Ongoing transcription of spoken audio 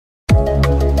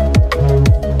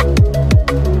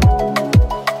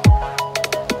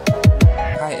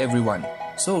everyone.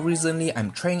 So recently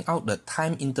I'm trying out the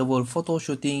time interval photo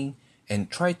shooting and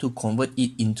try to convert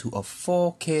it into a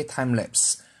 4K time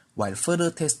lapse while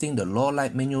further testing the low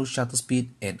light manual shutter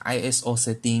speed and ISO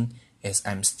setting, as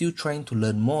I'm still trying to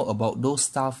learn more about those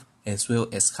stuff as well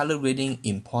as color grading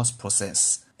in post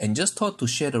process, and just thought to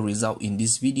share the result in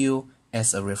this video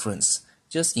as a reference,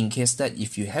 just in case that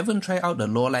if you haven't tried out the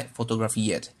low light photography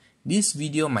yet, this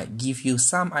video might give you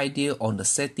some idea on the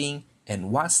setting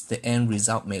and what the end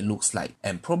result may look like,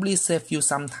 and probably save you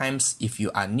some time if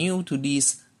you are new to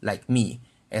this like me,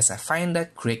 as I find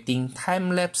that creating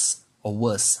time lapse or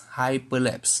worse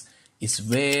hyperlapse is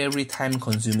very time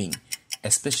consuming,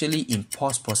 especially in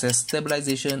post-process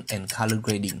stabilization and color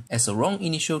grading, as a wrong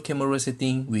initial camera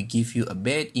setting will give you a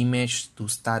bad image to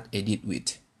start edit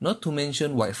with. Not to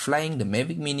mention while flying the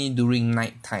Mavic Mini during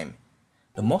night time,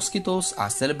 the mosquitoes are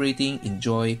celebrating in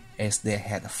joy as they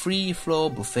had a free flow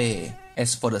buffet.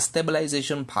 As for the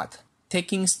stabilization part,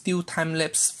 taking still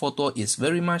time-lapse photo is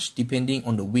very much depending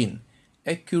on the wind,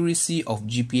 accuracy of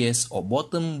GPS or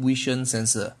bottom vision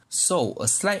sensor, so a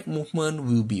slight movement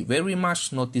will be very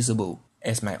much noticeable.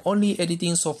 As my only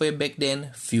editing software back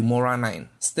then, Filmora 9,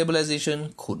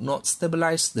 stabilization could not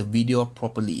stabilize the video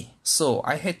properly, so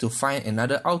I had to find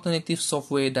another alternative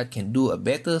software that can do a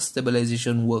better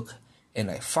stabilization work, and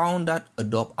I found that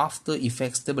Adobe After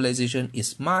Effects stabilization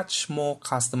is much more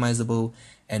customizable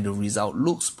and the result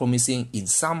looks promising in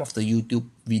some of the YouTube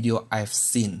video I've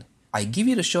seen. I give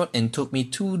it a shot and took me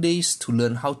 2 days to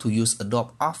learn how to use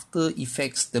Adobe After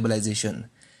Effects stabilization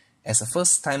as a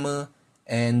first timer,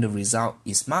 and the result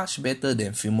is much better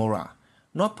than Filmora.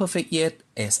 Not perfect yet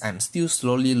as I'm still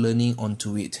slowly learning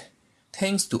onto it.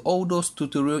 Thanks to all those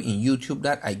tutorials in YouTube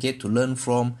that I get to learn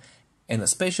from, and a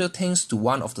special thanks to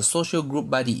one of the social group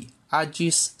buddy,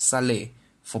 Ajis Saleh,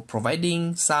 for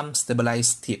providing some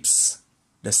stabilized tips.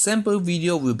 The sample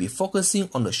video will be focusing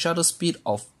on the shutter speed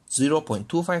of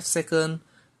 0.25 second,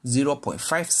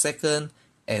 0.5 second,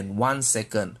 and 1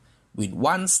 second, with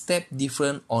 1 step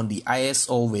different on the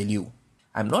ISO value.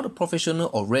 I'm not a professional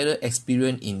or rather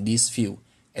experienced in this field,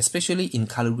 especially in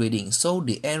color grading, so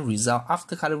the end result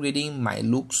after color grading might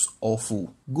look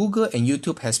awful. Google and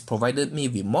YouTube has provided me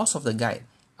with most of the guide.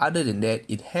 Other than that,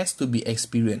 it has to be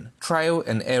experience, trial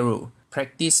and error.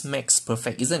 Practice makes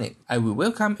perfect, isn't it? I will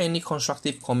welcome any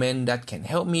constructive comment that can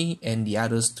help me and the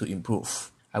others to improve.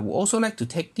 I would also like to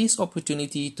take this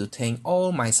opportunity to thank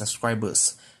all my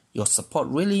subscribers. Your support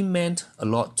really meant a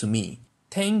lot to me.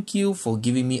 Thank you for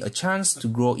giving me a chance to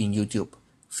grow in YouTube.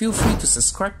 Feel free to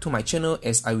subscribe to my channel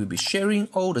as I will be sharing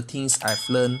all the things I've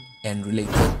learned and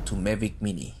related to Mavic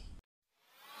Mini.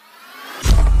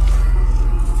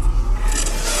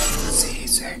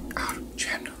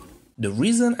 The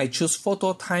reason I choose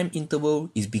photo time interval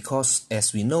is because,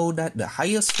 as we know, that the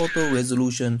highest photo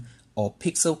resolution or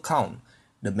pixel count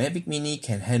the Mavic Mini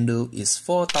can handle is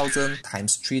 4000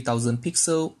 x 3000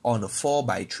 pixel on a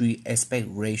 4:3 aspect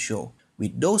ratio.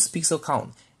 With those pixel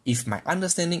count, if my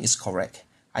understanding is correct,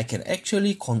 I can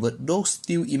actually convert those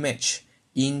still image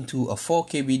into a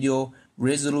 4K video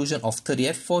resolution of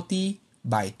 3840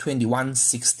 by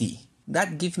 2160.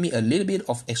 That gives me a little bit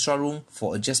of extra room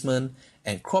for adjustment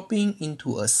and cropping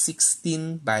into a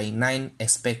 16:9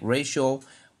 aspect ratio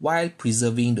while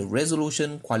preserving the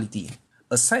resolution quality.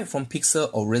 Aside from pixel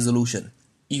or resolution,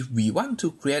 if we want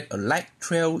to create a light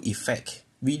trail effect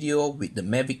video with the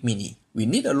Mavic Mini, we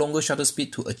need a longer shutter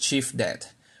speed to achieve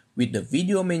that. With the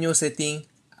video manual setting,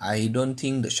 I don't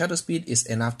think the shutter speed is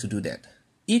enough to do that.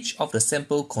 Each of the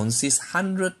sample consists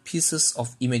 100 pieces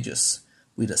of images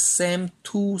with the same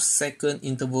 2-second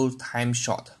interval time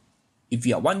shot. If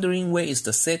you are wondering where is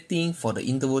the setting for the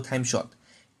interval time shot,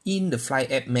 in the Fly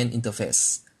app main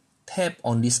interface, tap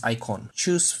on this icon,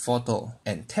 choose photo,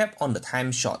 and tap on the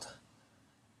time shot.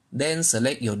 Then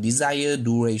select your desired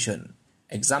duration,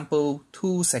 example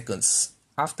 2 seconds.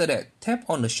 After that, tap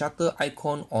on the shutter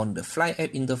icon on the Fly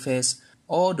app interface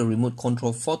or the remote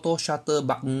control photo shutter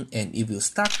button, and it will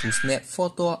start to snap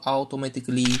photo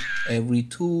automatically every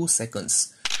 2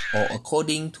 seconds or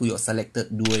according to your selected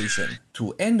duration.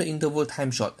 To end the interval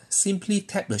time shot, simply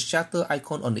tap the shutter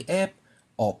icon on the app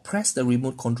or press the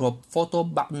remote control photo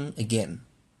button again.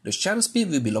 The shutter speed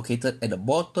will be located at the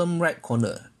bottom right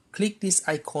corner. Click this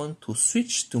icon to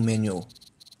switch to manual.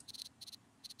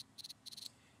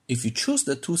 If you choose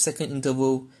the 2-second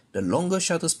interval, the longer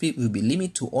shutter speed will be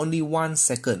limited to only 1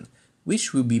 second,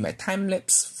 which will be my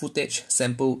time-lapse footage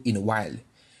sample in a while.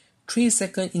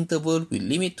 3-second interval will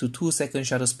limit to 2-second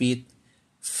shutter speed.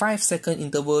 5-second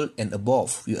interval and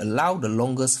above will allow the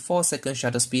longest 4-second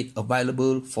shutter speed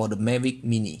available for the Mavic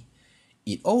Mini.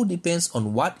 It all depends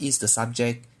on what is the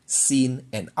subject, scene,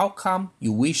 and outcome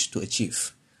you wish to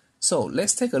achieve. So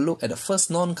let's take a look at the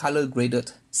first non-color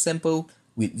graded sample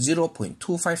with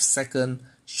 0.25 second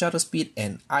shutter speed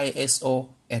and ISO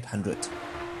at 100.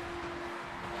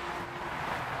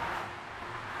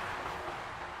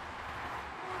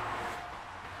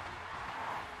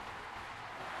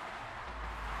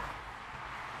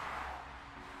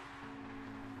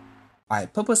 I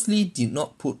purposely did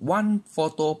not put one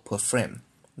photo per frame,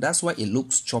 that's why it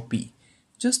looks choppy,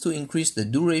 just to increase the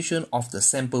duration of the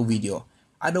sample video.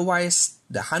 Otherwise,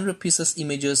 the 100 pieces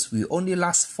images will only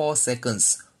last 4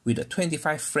 seconds with a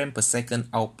 25 frame per second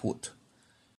output.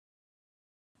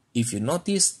 If you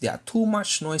notice, there are too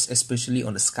much noise, especially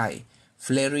on the sky,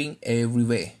 flaring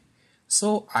everywhere.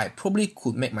 So I probably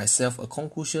could make myself a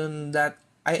conclusion that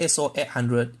ISO at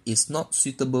 100 is not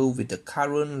suitable with the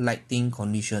current lighting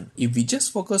condition. If we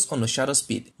just focus on the shutter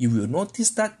speed, you will notice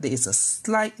that there is a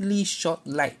slightly short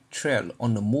light trail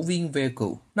on the moving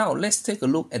vehicle. Now let's take a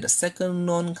look at the second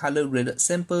non-color graded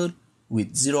sample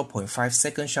with 0.5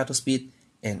 second shutter speed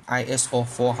and ISO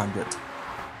 400.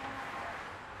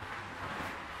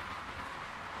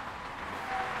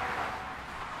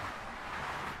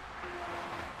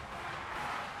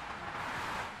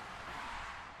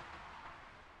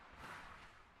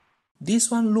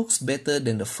 This one looks better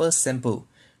than the first sample.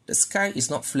 The sky is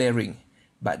not flaring,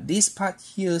 but this part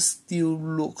here still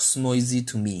looks noisy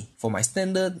to me. For my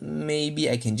standard, maybe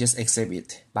I can just accept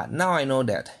it. But now I know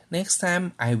that. Next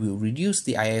time, I will reduce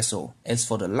the ISO. As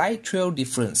for the light trail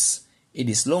difference, it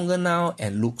is longer now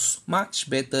and looks much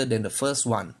better than the first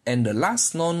one. And the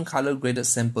last non-color graded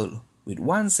sample with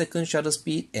 1 second shutter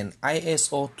speed and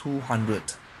ISO 200.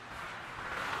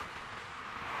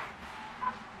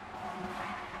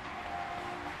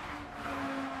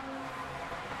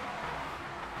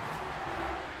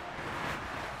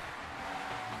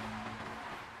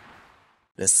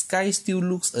 The sky still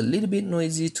looks a little bit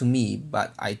noisy to me,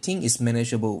 but I think it's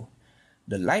manageable.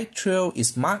 The light trail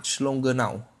is much longer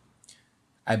now.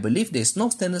 I believe there is no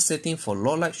standard setting for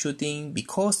low light shooting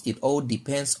because it all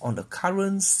depends on the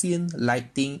current scene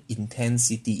lighting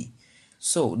intensity.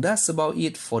 So that's about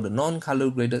it for the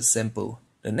non-color graded sample.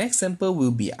 The next sample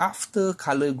will be after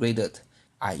color graded.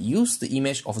 I used the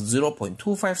image of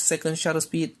 0.25 second shutter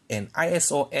speed and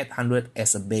ISO at 100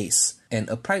 as a base and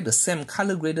applied the same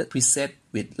color graded preset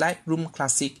with Lightroom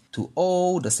Classic to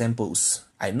all the samples.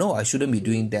 I know I shouldn't be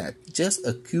doing that, just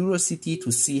a curiosity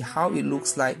to see how it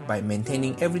looks like by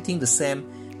maintaining everything the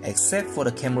same except for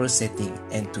the camera setting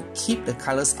and to keep the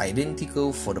colors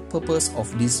identical for the purpose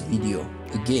of this video.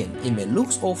 Again, it may look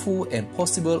awful and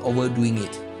possible overdoing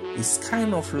it. It's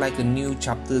kind of like a new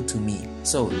chapter to me.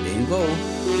 So there you go.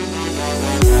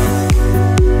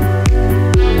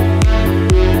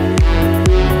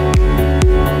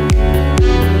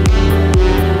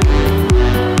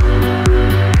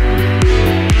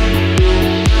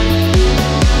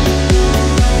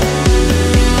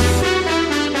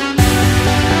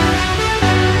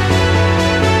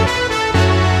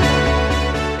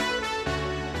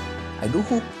 I do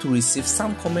hope to receive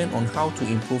some comment on how to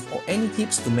improve or any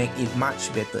tips to make it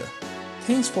much better.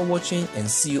 Thanks for watching and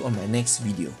see you on my next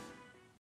video.